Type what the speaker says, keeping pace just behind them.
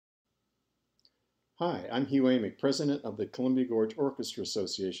Hi, I'm Hugh Amick, President of the Columbia Gorge Orchestra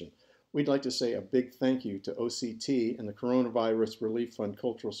Association. We'd like to say a big thank you to OCT and the Coronavirus Relief Fund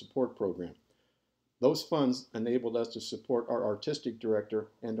Cultural Support Program. Those funds enabled us to support our artistic director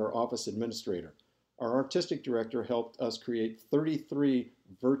and our office administrator. Our artistic director helped us create 33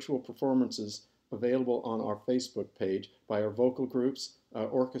 virtual performances available on our Facebook page by our vocal groups,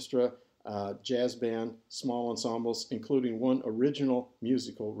 orchestra, jazz band, small ensembles, including one original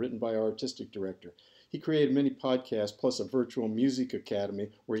musical written by our artistic director. He created many podcasts plus a virtual music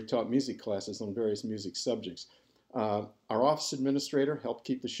academy where he taught music classes on various music subjects. Our office administrator helped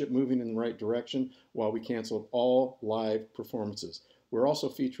keep the ship moving in the right direction while we canceled all live performances. We're also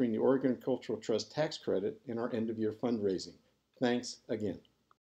featuring the Oregon Cultural Trust tax credit in our end-of-year fundraising. Thanks again.